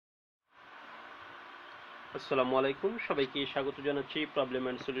আসসালামু আলাইকুম, সবাইকে স্বাগত জানাচ্ছি প্রবলেম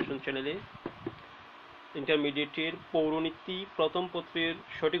অ্যান্ড সলিউশন চ্যানেলে। ইন্টারমিডিয়েটের পৌরনীতি প্রথম পত্রের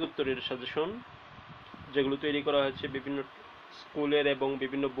সঠিক উত্তরের সাজেশন, যেগুলো তৈরি করা হয়েছে বিভিন্ন স্কুলের এবং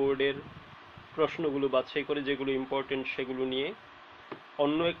বিভিন্ন বোর্ডের প্রশ্নগুলো বাছাই করে, যেগুলো ইম্পর্টেন্ট সেগুলো নিয়ে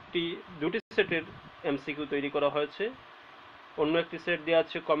অন্য দুটি সেটের এমসিকিউ তৈরি করা হয়েছে। অন্য একটি সেট দেওয়া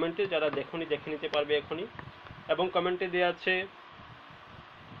আছে কমেন্টে, যারা দেখে নিতে পারবে এখনই, এবং কমেন্টে দেওয়া আছে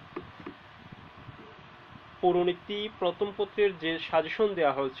পৌরনীতি প্রথম পত্রের যে সাজেশন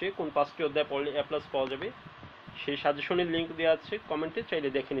দেওয়া হয়েছে, কোন 5টি অধ্যায় পড়লে এ প্লাস পাওয়া যাবে, সেই সাজেশনের লিঙ্ক দেওয়া আছে কমেন্টে, চাইলে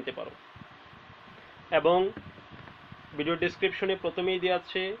দেখে নিতে পারো। এবং ভিডিও ডেসক্রিপশনে প্রথমেই দেওয়া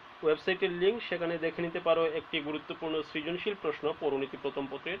আছে ওয়েবসাইটের লিঙ্ক, সেখানে দেখে নিতে পারো একটি গুরুত্বপূর্ণ সৃজনশীল প্রশ্ন পৌরনীতি প্রথম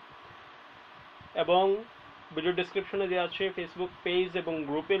পত্রের। এবং ভিডিও ডেসক্রিপশনে দেওয়া আছে ফেসবুক পেজ এবং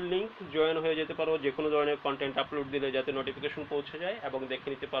গ্রুপের লিঙ্ক, জয়েন হয়ে যেতে পারো যে কোনো ধরনের কন্টেন্ট আপলোড দিলে যাতে নোটিফিকেশন পৌঁছে যায় এবং দেখে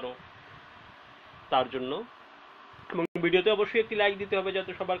নিতে পারো তার জন্য। এবং ভিডিওতে অবশ্যই একটি লাইক দিতে হবে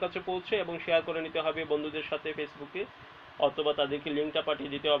যাতে সবার কাছে পৌঁছে, এবং শেয়ার করে নিতে হবে বন্ধুদের সাথে ফেসবুকে, অথবা তাদেরকে লিঙ্কটা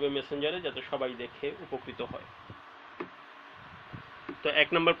পাঠিয়ে দিতে হবে মেসেঞ্জারে, যাতে সবাই দেখে উপকৃত হয়। তো 1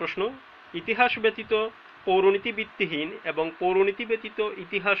 নম্বর প্রশ্ন, ইতিহাস ব্যতীত পৌরনীতি ভিত্তিহীন এবং পৌরনীতি ব্যতীত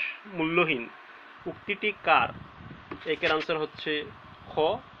ইতিহাস মূল্যহীন উক্তিটি কার? একের আনসার হচ্ছে খ,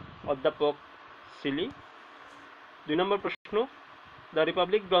 অধ্যাপক সিলি। 2 নম্বর প্রশ্ন, দ্য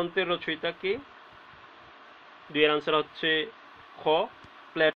রিপাবলিক গ্রন্থের রচয়িতা কে? 2 এর আনসার হচ্ছে খ,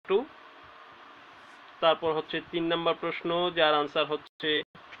 প্লেটো। তারপর হচ্ছে 3 নম্বর প্রশ্ন, যার আনসার হচ্ছে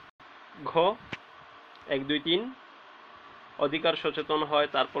ঘ, 1, 2, 3। অধিকার সচেতন হয়,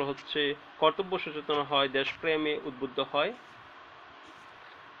 তারপর হচ্ছে কর্তব্য সচেতন হয়, দেশপ্রেমে উদ্বুদ্ধ হয়।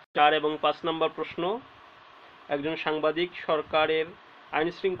 4 এবং 5 নম্বর প্রশ্ন, একজন সাংবাদিক সরকারের আইন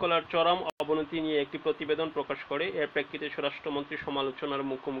শৃঙ্খলার চরম অবনতি নিয়ে একটি প্রতিবেদন প্রকাশ করে, এর প্রেক্ষিতে স্বরাষ্ট্রমন্ত্রী সমালোচনার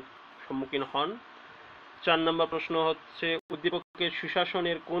সম্মুখীন হন। 4 নম্বর প্রশ্ন হচ্ছে উদ্দীপকের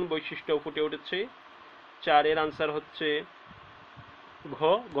সুশাসনের কোন বৈশিষ্ট্য ফুটে উঠেছে? 4 এর আনসার হচ্ছে ঘ,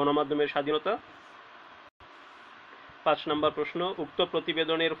 গণমাধ্যমের স্বাধীনতা। 5 নম্বর প্রশ্ন, উক্ত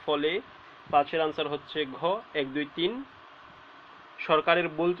প্রতিবেদনের ফলে 5 এর আনসার হচ্ছে ঘ, 1, 2, 3। সরকারের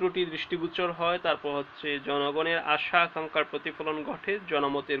ভুল ত্রুটি দৃষ্টিগোচর হয়, তারপর হচ্ছে জনগণের আশা আকাঙ্ক্ষার প্রতিফলন ঘটে,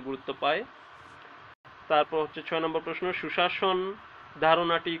 জনমতের গুরুত্ব পায়। তারপর হচ্ছে 6 নম্বর প্রশ্ন, সুশাসন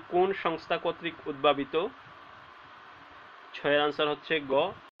ধারণাটি কোন সংস্থা কর্তৃক উদ্ভাবিত? 6 এর আনসার হচ্ছে গ,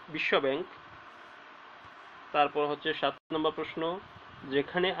 বিশ্ব ব্যাংক। তারপর হচ্ছে 7 নম্বর প্রশ্ন,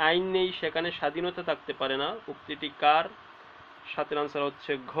 যেখানে আইন নেই সেখানে স্বাধীনতা থাকতে পারে না উক্তিটি কার? 7 এর আনসার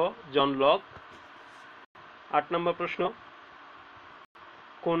হচ্ছে ঘ, জন লক। 8 নম্বর প্রশ্ন,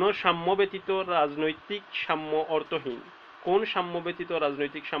 কোন সাম্য ব্যতীত রাজনৈতিক সাম্য অর্থহীন? কোন সাম্য ব্যতীত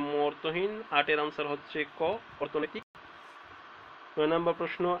রাজনৈতিক সাম্য অর্থহীন? 8 এর আনসার হচ্ছে ক, অর্থনৈতিক। 9 নম্বর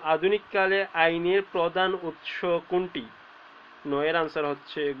প্রশ্ন, আধুনিক কালে আইনের প্রধান উৎস কোনটি? 9 এর আনসার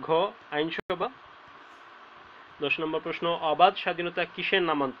হচ্ছে ঘ, আইনসভা। 10 নম্বর প্রশ্ন, অবাধ স্বাধীনতা কিসের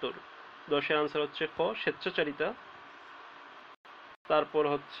নামান্তর? 10 এর আনসার হচ্ছে খ, স্বেচ্ছাচারিতা। তারপর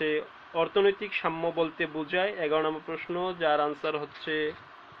হচ্ছে অর্থনৈতিক সাম্য বলতে বোঝায় 11 নম্বর প্রশ্ন, যার আনসার হচ্ছে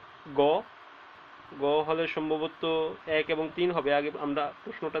গ। গ হলে সম্ভবত 1 এবং 3 হবে। আগে আমরা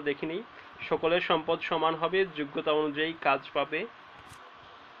প্রশ্নটা দেখে নিই। সকলের সম্পদ সমান হবে, যোগ্যতা অনুযায়ী কাজ পাবে।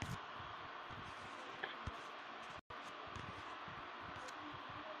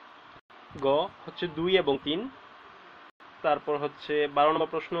 গ হচ্ছে 2 এবং 3। তারপর হচ্ছে 12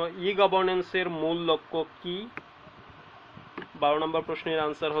 নম্বর প্রশ্ন, ই গভর্নেন্সের মূল লক্ষ্য কি? 12 নম্বর প্রশ্নের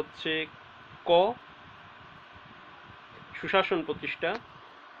আনসার হচ্ছে ক, সুশাসন প্রতিষ্ঠা।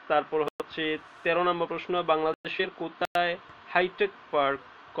 তারপর হচ্ছে 13 নম্বর প্রশ্ন, বাংলাদেশের কোথায় হাইটেক পার্ক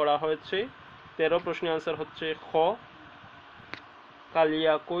করা হয়েছে? 13 প্রশ্নের আনসার হচ্ছে খ,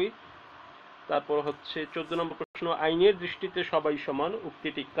 কালিয়াকৈর। তারপর হচ্ছে 14 নম্বর প্রশ্ন, আইনের দৃষ্টিতে সবাই সমান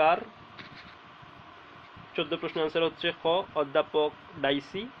উক্তিটি কার? 14 প্রশ্নের আনসার হচ্ছে খ, অধ্যাপক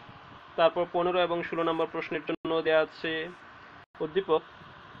ডাইসি। তারপর 15 এবং 16 নম্বর প্রশ্নের জন্য দেওয়া আছে উদ্দীপক,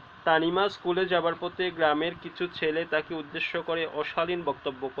 তানিমা স্কুলে যাবার পথে গ্রামের কিছু ছেলে তাকে উদ্দেশ্য করে অশালীন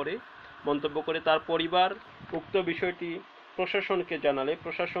মন্তব্য করে তার পরিবার উক্ত বিষয়টি প্রশাসনকে জানালে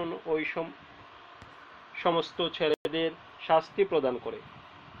প্রশাসন ওই সমস্ত ছেলেদের শাস্তি প্রদান করে।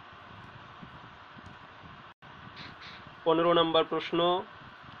 15 নম্বর প্রশ্ন,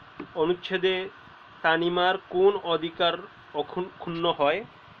 অনুচ্ছেদে তানিমার কোন অধিকার ক্ষুণ্ণ হয়?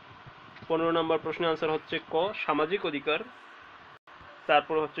 15 নম্বর প্রশ্নের আনসার হচ্ছে ক, সামাজিক অধিকার।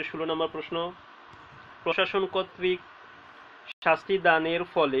 তারপর হচ্ছে 16 নম্বর প্রশ্ন, প্রশাসন কর্তৃক শাস্তি দানের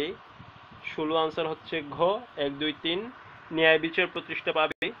ফলে 16 আনসার হচ্ছে ঘ, 1, 2, 3। ন্যায় বিচার প্রতিষ্ঠা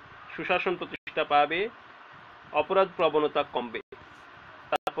পাবে, সুশাসন প্রতিষ্ঠা পাবে, অপরাধ প্রবণতা কমবে।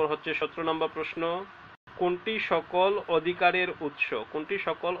 তারপর হচ্ছে 17 নম্বর প্রশ্ন, কোনটি সকল অধিকারের উৎস? কোনটি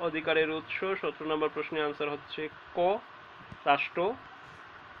সকল অধিকারের উৎস? 17 নম্বর প্রশ্নের আনসার হচ্ছে ক, রাষ্ট্র।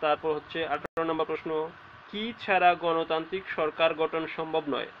 তারপর হচ্ছে 18 নম্বর প্রশ্ন, কি ছাড়া গণতান্ত্রিক সরকার গঠন সম্ভব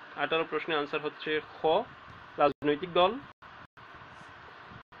নয়? 18 প্রশ্নের আনসার হচ্ছে খ, রাজনৈতিক দল।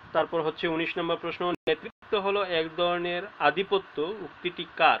 তারপর হচ্ছে 19 নম্বর প্রশ্ন, নেতৃত্ব হলো এক ধরনের আধিপত্য, উক্তিটি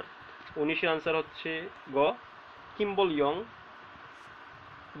কার? 19 এর আনসার হচ্ছে গ, কিম্বল ইয়ং।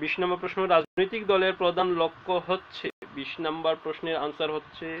 20 নম্বর প্রশ্ন, রাজনৈতিক দলের প্রধান লক্ষ্য হচ্ছে? 20 নম্বর প্রশ্নের আনসার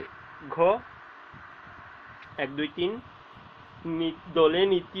হচ্ছে ঘ, 1, 2, 3। দলে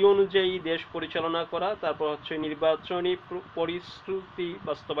নীতি অনুযায়ী দেশ পরিচালনা করা। তারপর হচ্ছে নির্বাচনী প্রতিশ্রুতি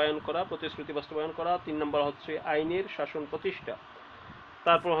বাস্তবায়ন করা। 3 নম্বর হচ্ছে আইনের শাসন প্রতিষ্ঠা।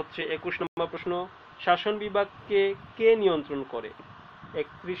 তারপর হচ্ছে 21 নম্বর প্রশ্ন, শাসন বিভাগকে কে নিয়ন্ত্রণ করে?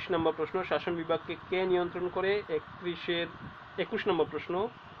 31 নম্বর প্রশ্ন, শাসন বিভাগকে কে নিয়ন্ত্রণ করে? 21 নম্বর প্রশ্ন,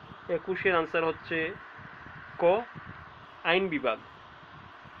 21 এর আনসার হচ্ছে ক, আইন বিভাগ।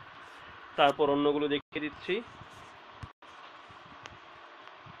 তারপর অন্যগুলো দেখিয়ে দিচ্ছি।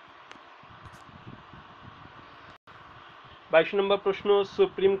 22 নম্বর প্রশ্ন,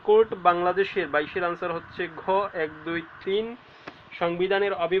 সুপ্রিম কোর্ট বাংলাদেশের? 22 এর আনসার হচ্ছে ঘ, 1, 2, 3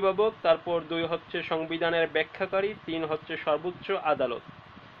 সংবিধানের অভিভাবক। তারপর 2 হচ্ছে সংবিধানের ব্যাখ্যাকারী। 3 হচ্ছে সর্বোচ্চ আদালত।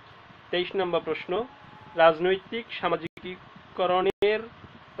 23 নম্বর প্রশ্ন, রাজনৈতিক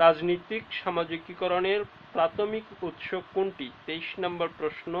সামাজিকীকরণের প্রাথমিক উৎস কোনটি? 23 নম্বর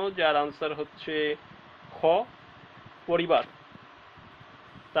প্রশ্ন, যার আনসার হচ্ছে খ, পরিবার।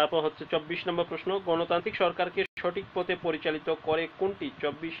 তারপর হচ্ছে 24 নম্বর প্রশ্ন, গণতান্ত্রিক সরকারকে সঠিক পথে পরিচালিত করে কোনটি?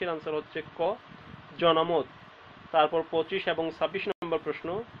 24 এর আনসার হচ্ছে ক, জনমত। তারপর 25 এবং 26 নম্বর প্রশ্ন,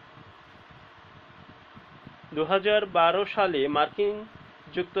 2012 সালে মার্কিন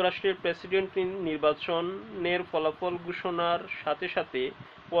যুক্তরাষ্ট্রের প্রেসিডেন্ট নির্বাচনের ফলাফল ঘোষণার সাথে সাথে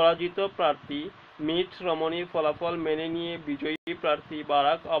পরাজিত প্রার্থী মিট রমনির ফলাফল মেনে নিয়ে বিজয়ী প্রার্থী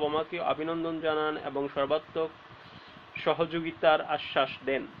বারাক ওবামাকে অভিনন্দন জানান এবং সর্বাত্মক সহযোগিতার আশ্বাস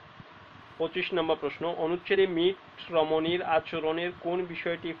দেন। 25 নম্বর প্রশ্ন, অনুচ্ছেদে মিট রমনির আচরণের কোন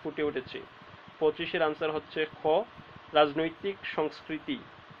বিষয়টি ফুটে উঠেছে? 25 এর আনসার হচ্ছে খ, রাজনৈতিক সংস্কৃতি।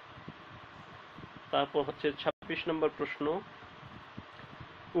 তারপর হচ্ছে 26 নম্বর প্রশ্ন,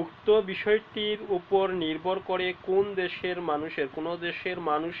 উক্ত বিষয়টির উপর নির্ভর করে কোন দেশের মানুষের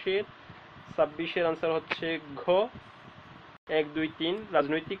 26 এর আনসার হচ্ছে ঘ, 1, 2, 3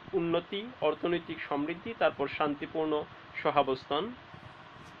 রাজনৈতিক উন্নতি, অর্থনৈতিক সমৃদ্ধি, তারপর শান্তিপূর্ণ সহাবস্থান।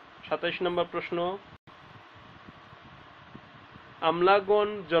 27 নম্বর প্রশ্ন, আমলাগণ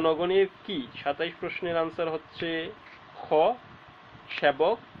জনগণের কি? 27 প্রশ্নের আনসার হচ্ছে খ,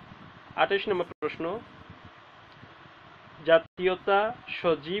 সেবক। 28 নম্বর প্রশ্ন, জাতীয়তা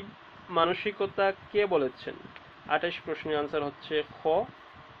সজীব মানসিকতা কে বলেছেন? 28 প্রশ্নের আনসার হচ্ছে খ,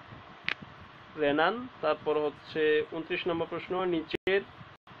 রেনান। তারপর হচ্ছে 29 নম্বর প্রশ্ন, নিচের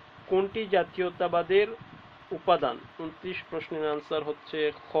কোনটি জাতীয়তাবাদের উপাদান? 29 প্রশ্নের আনসার হচ্ছে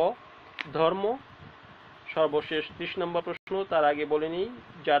খ, ধর্ম। সর্বশেষ 30 নম্বর প্রশ্ন, তার আগে বলে নিই,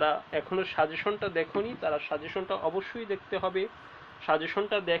 যারা এখনো সাজেশনটা দেখোনি তারা সাজেশনটা অবশ্যই দেখতে হবে।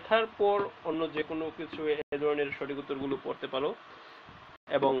 সাজেশনটা দেখার পর অন্য যে কোনো কিছু এ ধরনের সঠিক উত্তরগুলো পড়তে পারো,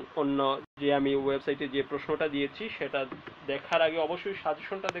 এবং অন্য যে আমি ওয়েবসাইটে যে প্রশ্নটা দিয়েছি সেটা দেখার আগে অবশ্যই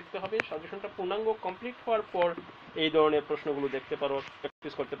সাজেশনটা দেখতে হবে। সাজেশনটা পূর্ণাঙ্গ কমপ্লিট হওয়ার পর এই ধরনের প্রশ্নগুলো দেখতে পারো,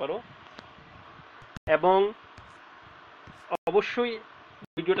 প্র্যাকটিস করতে পারো। এবং অবশ্যই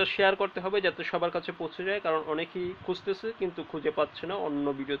ভিডিওটা শেয়ার করতে হবে যাতে সবার কাছে পৌঁছে যায়, কারণ অনেকেই খুঁজতেছে কিন্তু খুঁজে পাচ্ছে না, অন্য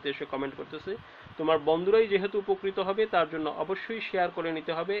ভিডিওতে এসে কমেন্ট করতেছে। তোমার বন্ধুরাই যেহেতু উপকৃত হবে তার জন্য অবশ্যই শেয়ার করে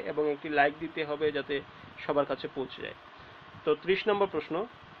নিতে হবে এবং একটি লাইক দিতে হবে যাতে সবার কাছে পৌঁছে যায়। তো 30 নম্বর প্রশ্ন,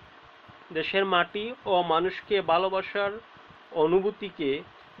 দেশের মাটি ও মানুষকে ভালোবাসার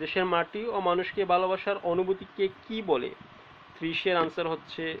অনুভূতিকে কি বলে? 30 এর আনসার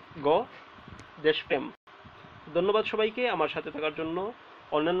হচ্ছে গ, দেশপ্রেম। ধন্যবাদ সবাইকে আমার সাথে থাকার জন্য।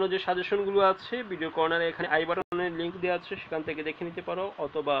 অন্যান্য যে সাজেশনগুলো আছে ভিডিও কর্নারে এখানে আই বাটনের লিংক দেওয়া আছে, সেখান থেকে দেখে নিতে পারো,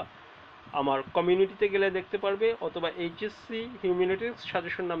 অথবা আমার কমিউনিটিতে গেলে দেখতে পারবে, অথবা এইচএসসি হিউম্যানিটিক্স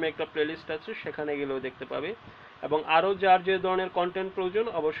সাজেশন নামে একটা প্লেলিস্ট আছে সেখানে গেলেও দেখতে পাবে। এবং আরও যার যে ধরনের কন্টেন্ট প্রয়োজন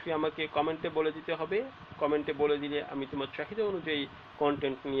অবশ্যই আমাকে কমেন্টে বলে দিতে হবে। কমেন্টে বলে দিলে আমি তোমার চাহিদা অনুযায়ী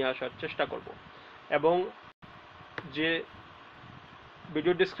কন্টেন্ট নিয়ে আসার চেষ্টা করব। এবং যে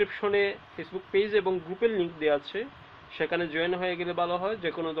ভিডিও ডেসক্রিপশনে ফেসবুক পেজ এবং গ্রুপের লিংক দেওয়া আছে সেখানে জয়েন হয়ে গেলে ভালো হয়, যে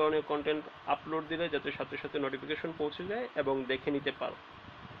কোনো ধরনের কন্টেন্ট আপলোড দিলে যাতে সাথে সাথে নোটিফিকেশন পৌঁছে যায় এবং দেখে নিতে পারো।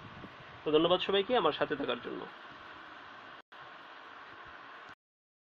 তো ধন্যবাদ সবাইকে আমার সাথে থাকার জন্য।